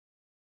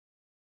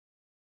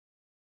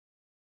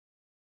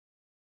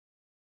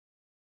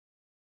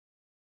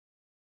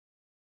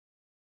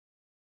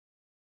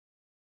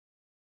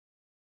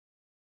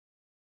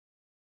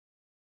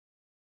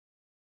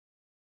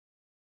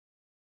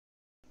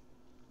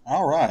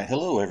All right,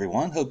 hello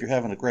everyone. Hope you're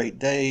having a great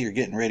day. You're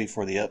getting ready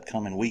for the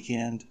upcoming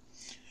weekend.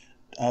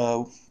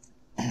 Uh,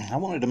 I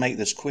wanted to make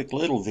this quick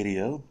little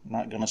video.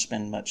 Not going to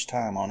spend much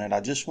time on it. I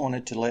just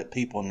wanted to let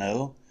people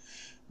know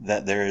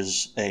that there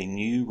is a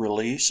new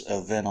release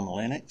of Venom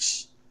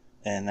Linux,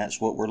 and that's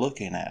what we're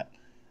looking at.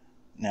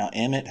 Now,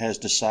 Emmett has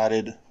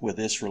decided with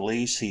this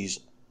release he's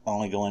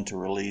only going to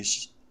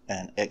release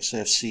an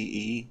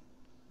XFCE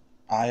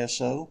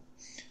ISO,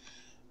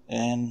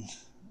 and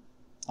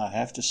I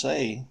have to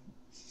say,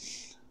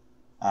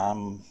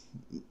 I'm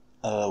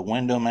a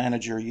window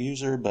manager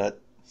user,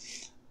 but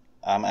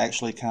I'm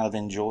actually kind of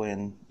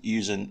enjoying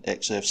using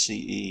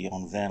XFCE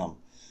on Venom.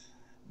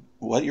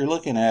 What you're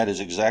looking at is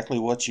exactly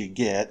what you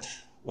get.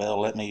 Well,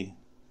 let me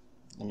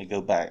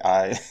go back.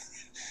 I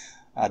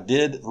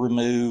did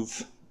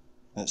remove,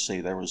 let's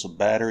see, there was a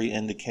battery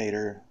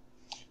indicator.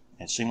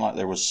 It seemed like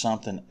there was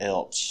something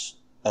else.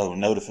 Oh,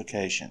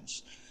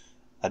 notifications.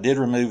 I did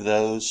remove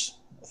those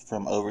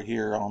from over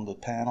here on the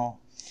panel,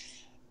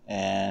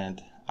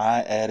 and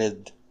I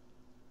added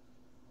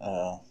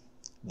the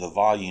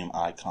volume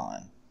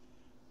icon,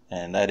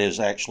 and that is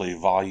actually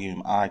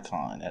volume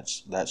icon.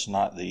 That's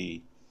not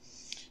the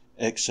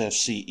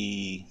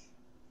XFCE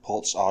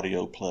Pulse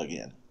Audio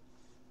plugin.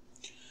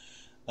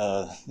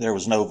 There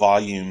was no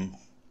volume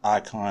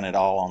icon at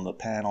all on the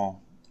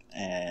panel,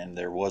 and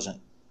there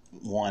wasn't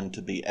one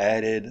to be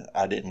added.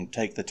 I didn't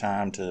take the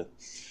time to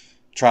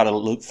try to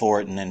look for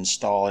it and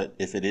install it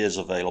if it is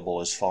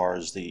available as far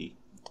as the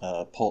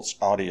Pulse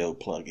Audio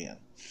plugin.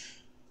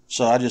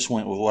 So I just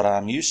went with what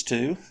I'm used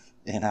to,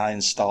 and I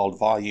installed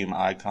volume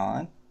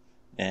icon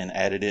and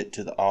added it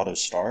to the auto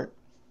start.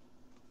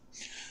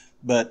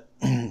 But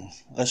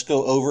let's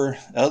go over,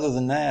 other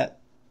than that,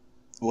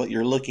 what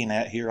you're looking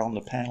at here on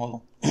the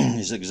panel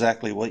is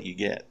exactly what you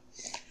get.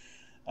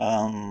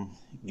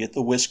 Get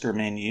the whisker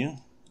menu,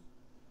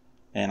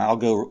 and I'll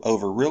go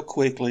over real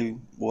quickly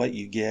what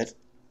you get.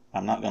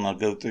 I'm not going to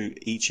go through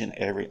each and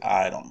every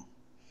item.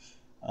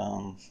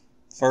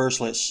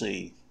 First, let's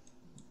see.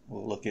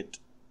 We'll look at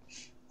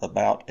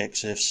About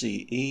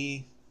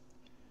XFCE,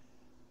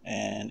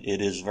 and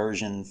it is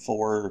version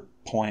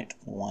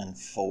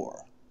 4.14.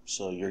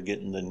 So you're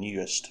getting the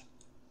newest.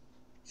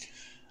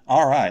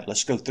 All right,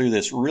 let's go through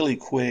this really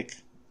quick.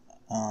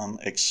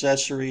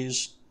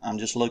 Accessories, I'm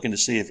just looking to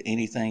see if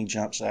anything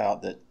jumps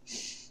out that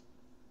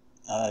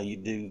you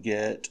do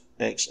get.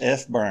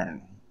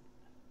 XFburn,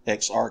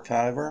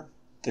 Xarchiver,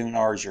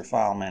 Thunar is your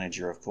file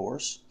manager, of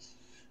course,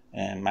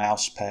 and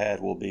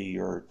Mousepad will be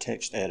your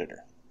text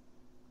editor.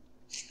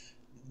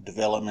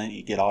 Development,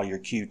 you get all your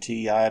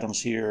Qt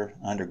items here.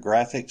 Under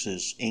graphics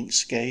is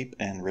Inkscape,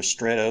 and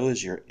Ristretto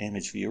is your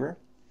image viewer.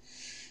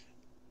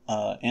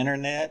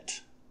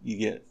 Internet, you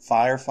get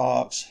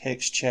Firefox,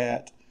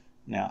 HexChat.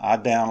 Now, I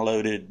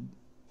downloaded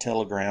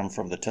Telegram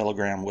from the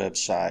Telegram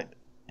website,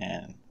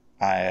 and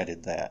I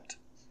added that.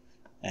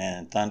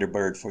 And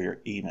Thunderbird for your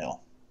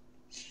email.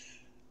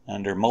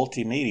 Under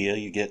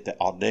multimedia, you get the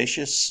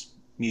Audacious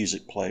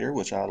music player,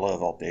 which I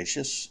love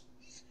Audacious.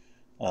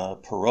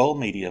 Parole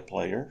media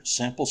player,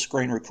 simple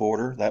screen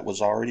recorder, that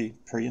was already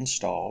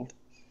pre-installed.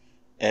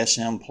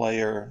 SM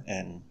player,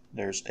 and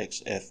there's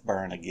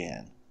XFburn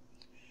again.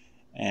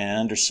 And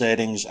under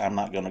settings, I'm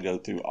not going to go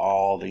through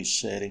all these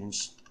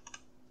settings.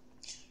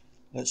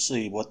 Let's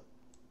see what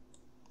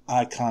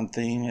icon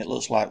theme. It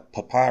looks like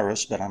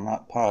Papyrus, but I'm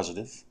not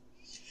positive.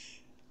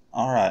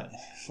 All right,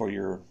 for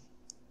your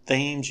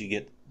themes, you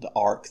get the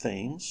ARC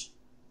themes.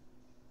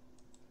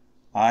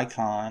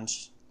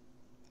 Icons.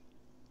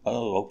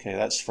 Oh, okay,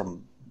 that's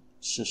from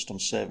System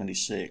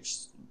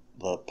 76,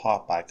 the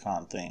pop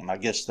icon theme. I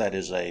guess that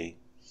is a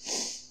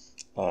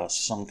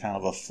some kind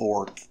of a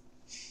fork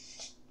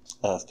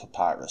of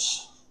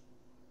Papyrus.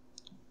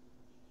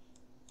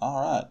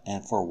 All right,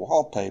 and for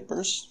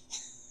wallpapers,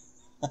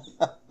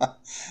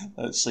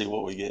 let's see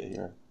what we get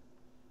here.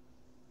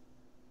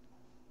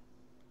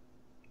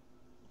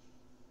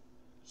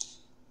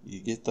 You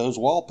get those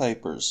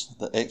wallpapers,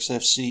 the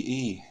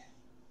XFCE.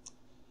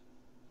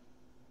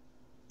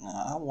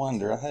 Now, I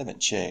wonder, I haven't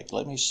checked.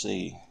 Let me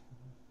see.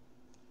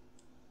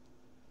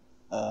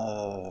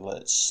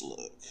 Let's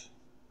look.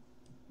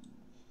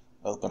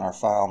 Open our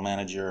file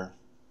manager.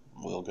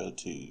 We'll go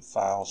to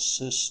File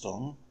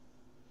System.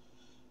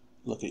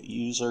 Look at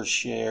User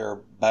Share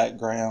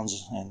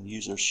Backgrounds and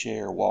User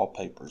Share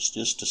Wallpapers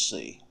just to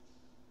see.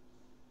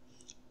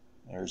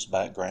 There's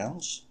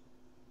backgrounds.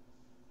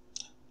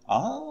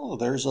 Oh,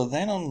 there's a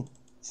Venom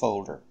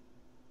folder.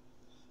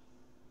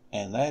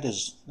 And that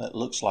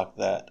looks like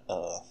that.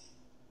 I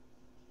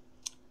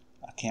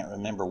can't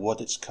remember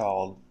what it's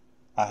called.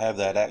 I have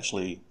that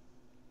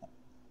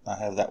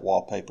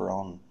wallpaper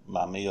on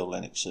my Mio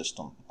Linux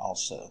system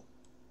also.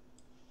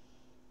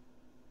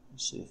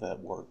 Let's see if that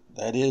worked.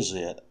 That is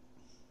it.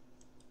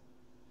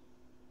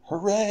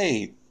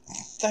 Hooray!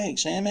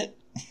 Thanks, Emmett.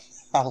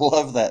 I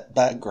love that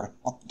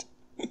background.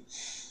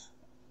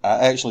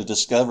 I actually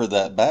discovered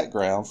that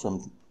background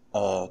from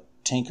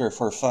Tinker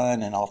for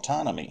Fun and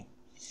Autonomy.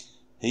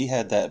 He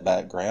had that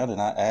background,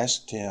 and I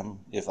asked him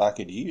if I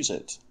could use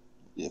it.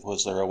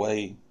 was there a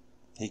way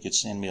he could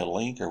send me a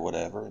link or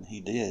whatever, and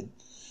he did.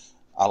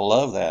 I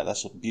love that.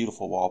 That's a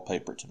beautiful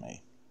wallpaper to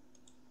me.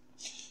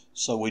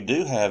 So we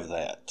do have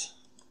that.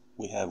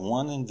 We have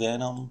one in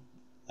Venom,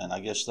 and I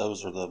guess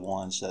those are the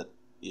ones that,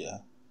 yeah.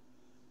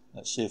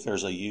 Let's see if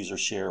there's a user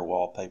share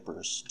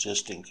wallpapers,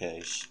 just in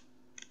case.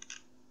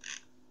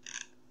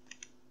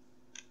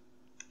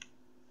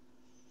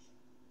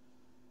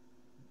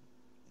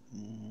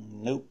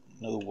 Nope,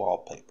 no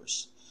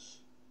wallpapers.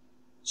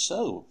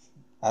 So,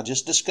 I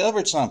just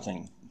discovered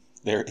something.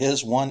 There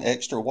is one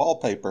extra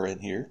wallpaper in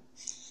here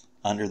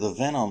under the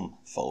Venom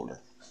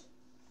folder.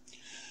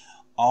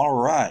 All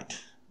right.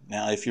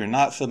 Now, if you're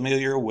not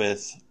familiar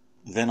with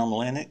Venom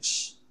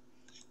Linux,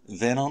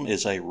 Venom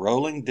is a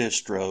rolling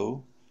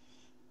distro.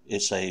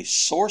 It's a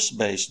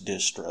source-based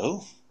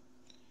distro.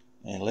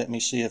 And let me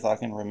see if I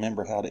can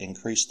remember how to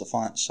increase the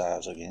font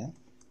size again.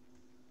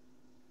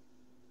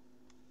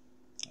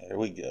 There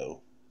we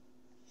go.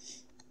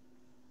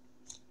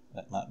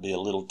 That might be a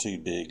little too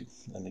big.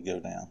 Let me go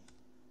down.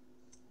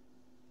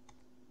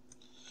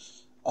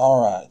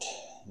 All right,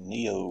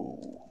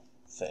 Neo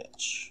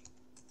Fetch.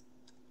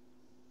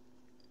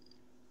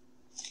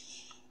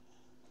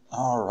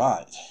 All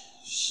right,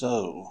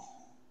 so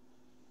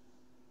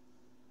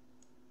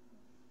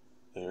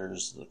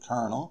there's the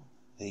kernel.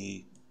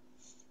 He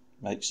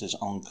makes his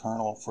own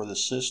kernel for the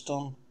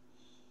system,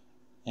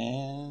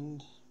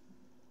 and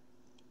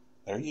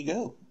there you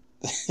go.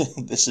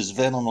 This is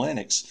Venom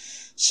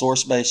Linux,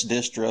 source-based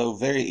distro,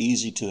 very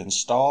easy to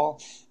install.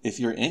 If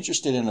you're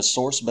interested in a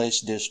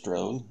source-based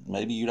distro,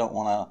 maybe you don't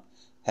want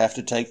to have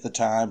to take the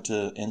time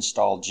to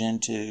install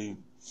Gentoo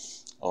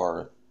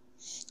or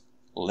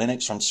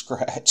Linux from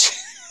scratch.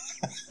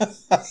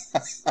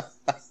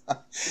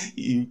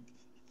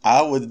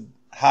 I would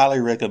highly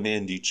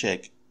recommend you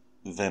check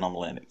Venom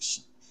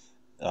Linux.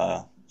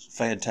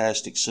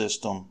 Fantastic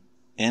system.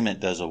 Emmett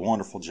does a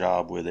wonderful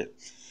job with it.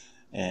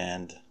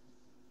 And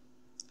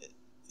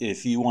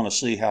if you want to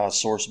see how a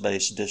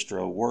source-based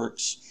distro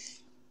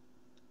works,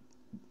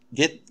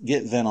 get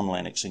Venom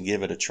Linux and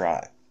give it a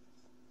try.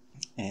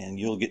 And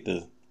you'll get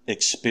to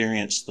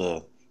experience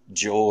the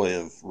joy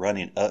of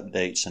running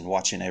updates and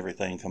watching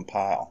everything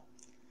compile.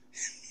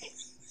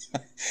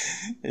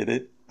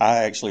 I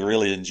actually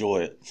really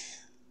enjoy it.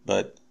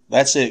 But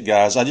that's it,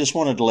 guys. I just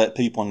wanted to let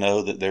people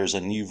know that there's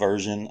a new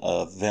version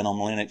of Venom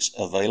Linux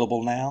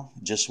available now.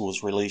 It just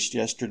was released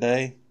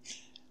yesterday.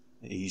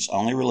 He's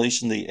only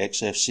releasing the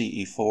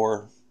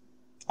XFCE4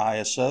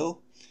 ISO,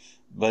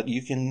 but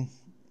you can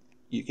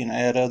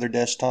add other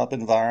desktop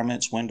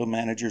environments, window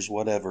managers,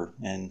 whatever,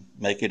 and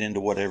make it into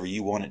whatever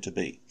you want it to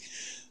be.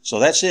 So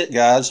that's it,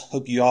 guys.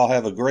 Hope you all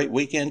have a great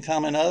weekend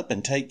coming up,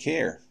 and take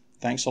care.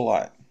 Thanks a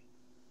lot.